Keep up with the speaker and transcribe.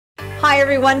Hi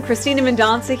everyone, Cristina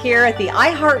Mendonsa here at the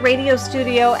iHeartRadio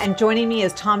studio, and joining me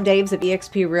is Tom Daves of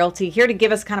eXp Realty, here to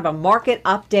give us kind of a market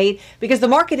update, because the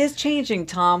market is changing,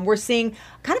 Tom. We're seeing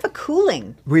kind of a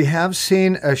cooling. We have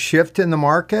seen a shift in the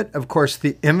market. Of course,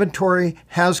 the inventory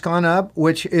has gone up,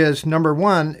 which is, number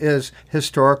one, is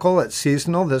historical. It's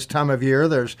seasonal. This time of year,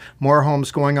 there's more homes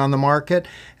going on the market.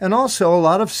 And also, a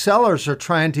lot of sellers are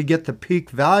trying to get the peak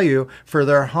value for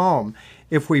their home.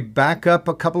 If we back up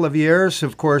a couple of years,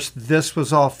 of course, this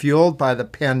was all fueled by the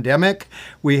pandemic.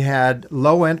 We had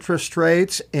low interest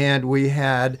rates and we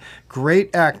had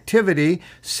great activity.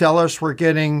 Sellers were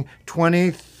getting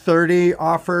 20, 30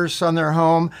 offers on their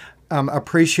home.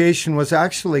 Appreciation was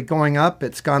actually going up.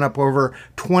 It's gone up over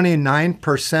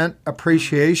 29%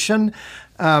 appreciation.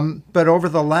 But over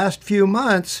the last few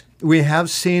months, we have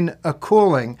seen a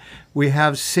cooling. We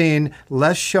have seen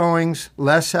less showings,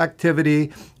 less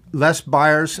activity, less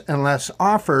buyers and less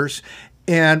offers,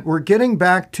 and we're getting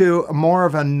back to more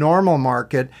of a normal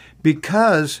market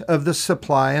because of the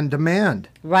supply and demand.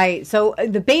 Right. So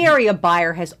the Bay Area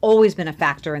buyer has always been a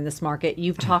factor in this market.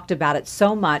 You've talked about it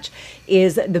so much.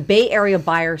 Is the Bay Area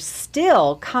buyer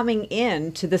still coming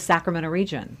into the Sacramento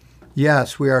region?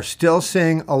 Yes, we are still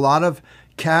seeing a lot of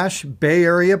cash Bay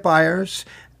Area buyers.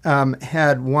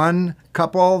 Had one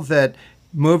couple that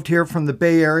moved here from the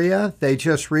Bay Area. They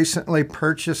just recently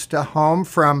purchased a home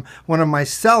from one of my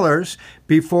sellers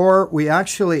before we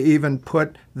actually even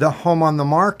put the home on the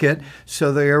market.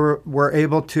 So they were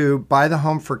able to buy the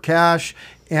home for cash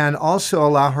and also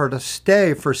allow her to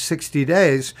stay for 60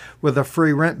 days with a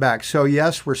free rent back. So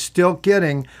yes, we're still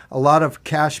getting a lot of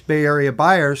cash Bay Area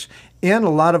buyers and a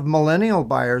lot of millennial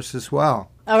buyers as well.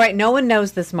 All right, no one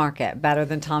knows this market better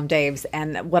than Tom Daves.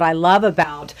 And what I love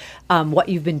about what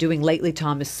you've been doing lately,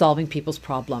 Tom, is solving people's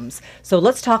problems. So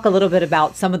let's talk a little bit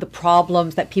about some of the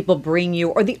problems that people bring you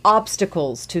or the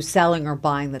obstacles to selling or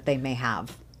buying that they may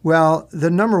have. Well,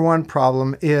 the number one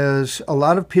problem is a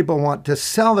lot of people want to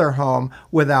sell their home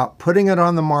without putting it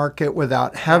on the market,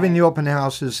 without having the open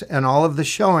houses and all of the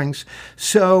showings.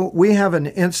 So we have an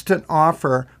instant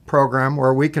offer program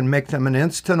where we can make them an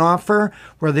instant offer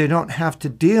where they don't have to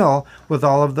deal with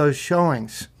all of those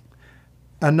showings.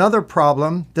 Another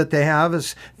problem that they have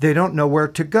is they don't know where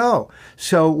to go.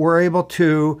 So we're able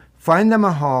to find them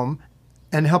a home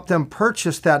and help them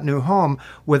purchase that new home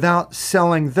without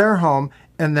selling their home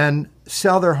and then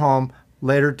sell their home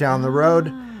later down the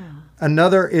road.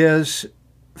 Another is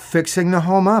fixing the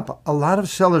home up. A lot of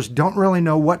sellers don't really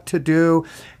know what to do,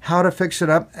 how to fix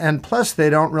it up, and plus they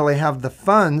don't really have the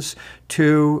funds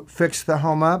to fix the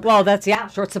home up. Well, that's,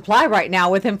 short supply right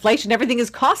now with inflation. Everything is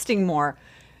costing more.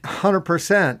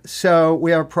 100%. So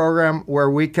we have a program where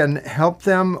we can help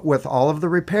them with all of the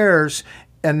repairs,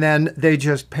 and then they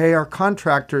just pay our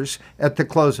contractors at the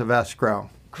close of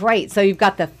escrow. Great. So you've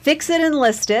got the fix it and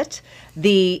list it,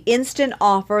 the instant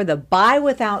offer, the buy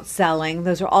without selling.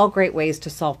 Those are all great ways to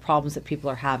solve problems that people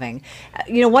are having.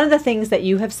 You know, one of the things that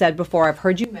you have said before, I've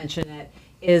heard you mention it,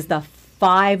 is the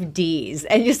 5 Ds.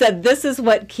 And you said this is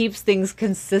what keeps things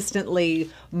consistently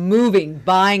moving,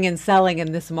 buying and selling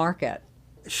in this market.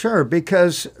 Sure,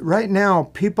 because right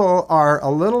now people are a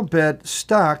little bit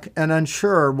stuck and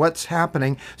unsure what's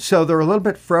happening. So they're a little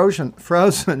bit frozen.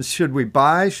 Should we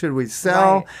buy? Should we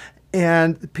sell? Right.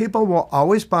 And people will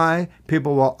always buy.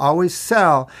 People will always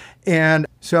sell. And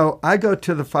so I go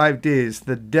to the 5 Ds,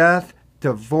 the death,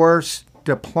 divorce,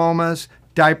 diplomas,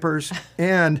 diapers,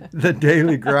 and the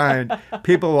daily grind.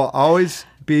 People will always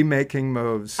be making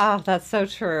moves. Oh, that's so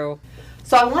true.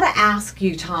 So I want to ask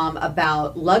you, Tom,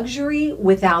 about luxury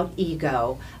without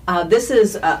ego. This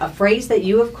is a phrase that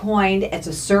you have coined. It's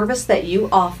a service that you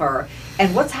offer.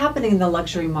 And what's happening in the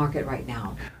luxury market right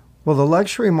now? Well, the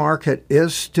luxury market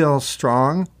is still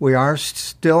strong. We are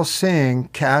still seeing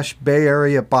cash Bay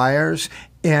Area buyers,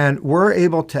 and we're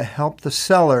able to help the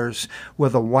sellers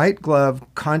with a white glove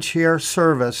concierge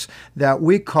service that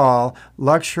we call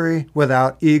luxury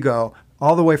without ego.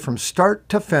 All the way from start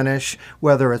to finish,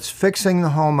 whether it's fixing the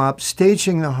home up,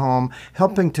 staging the home,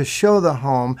 helping to show the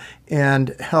home,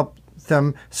 and help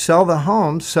them sell the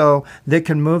home so they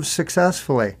can move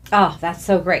successfully. Oh, that's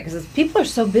so great, because people are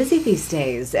so busy these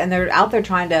days and they're out there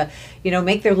trying to,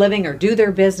 make their living or do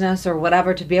their business or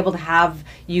whatever. To be able to have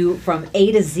you from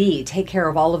A to Z take care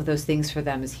of all of those things for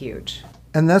them is huge.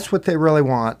 And that's what they really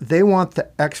want. They want the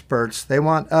experts. They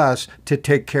want us to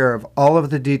take care of all of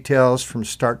the details from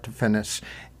start to finish.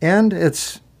 And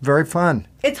it's very fun.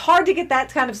 It's hard to get that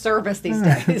kind of service these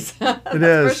days. It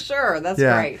is. For sure. That's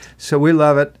great. So we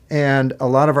love it, and a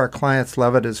lot of our clients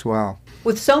love it as well.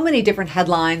 With so many different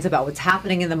headlines about what's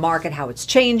happening in the market, how it's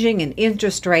changing, and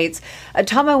interest rates,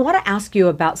 Tom, I want to ask you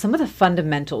about some of the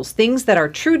fundamentals, things that are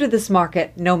true to this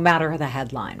market no matter the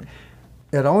headline.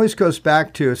 It always goes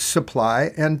back to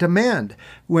supply and demand.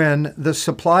 When the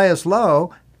supply is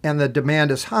low and the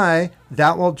demand is high,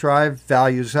 that will drive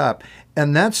values up.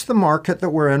 And that's the market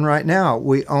that we're in right now.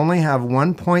 We only have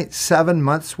 1.7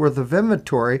 months worth of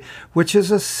inventory, which is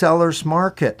a seller's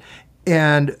market.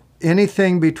 And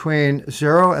anything between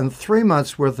 0 and 3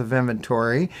 months worth of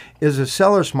inventory is a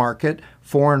seller's market.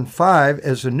 4 and 5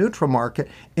 is a neutral market.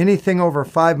 Anything over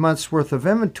 5 months worth of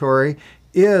inventory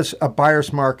is a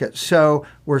buyer's market. So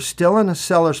we're still in a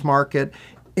seller's market.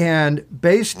 And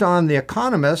based on the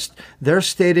economists, they're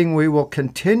stating we will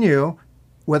continue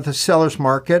with a seller's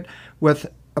market with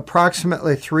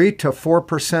approximately 3 to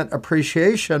 4%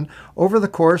 appreciation over the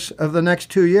course of the next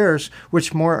 2 years,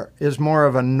 which is more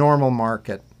of a normal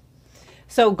market.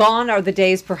 So gone are the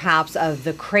days perhaps of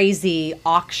the crazy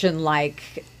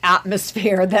auction-like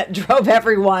atmosphere that drove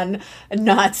everyone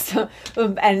nuts,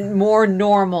 and more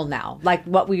normal now, like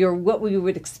what we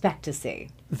would expect to see.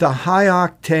 The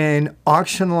high-octane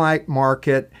auction-like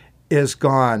market is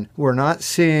gone. We're not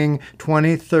seeing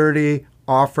 20, 30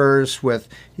 offers with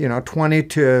 20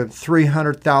 to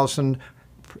 300,000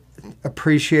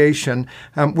 appreciation,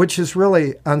 which is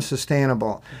really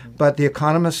unsustainable. But the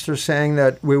economists are saying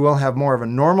that we will have more of a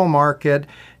normal market,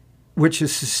 which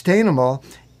is sustainable.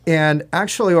 And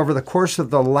actually, over the course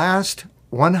of the last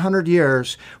 100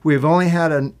 years, we've only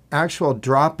had an actual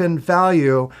drop in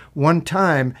value one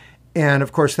time. And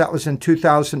of course, that was in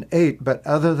 2008. But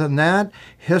other than that,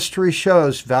 history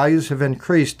shows values have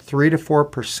increased 3 to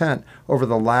 4% over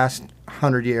the last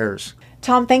 100 years.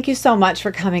 Tom, thank you so much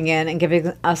for coming in and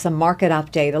giving us a market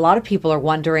update. A lot of people are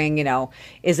wondering,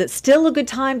 is it still a good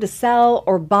time to sell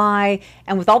or buy?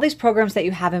 And with all these programs that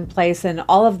you have in place and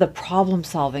all of the problem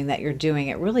solving that you're doing,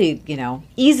 it really,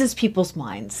 eases people's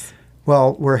minds.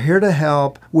 Well, we're here to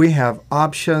help. We have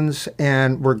options,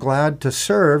 and we're glad to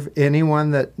serve anyone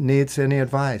that needs any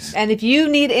advice. And if you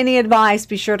need any advice,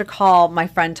 be sure to call my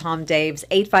friend Tom Daves,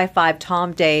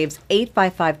 855-TOM-DAVES,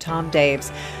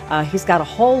 855-TOM-DAVES. He's got a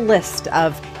whole list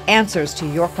of answers to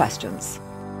your questions.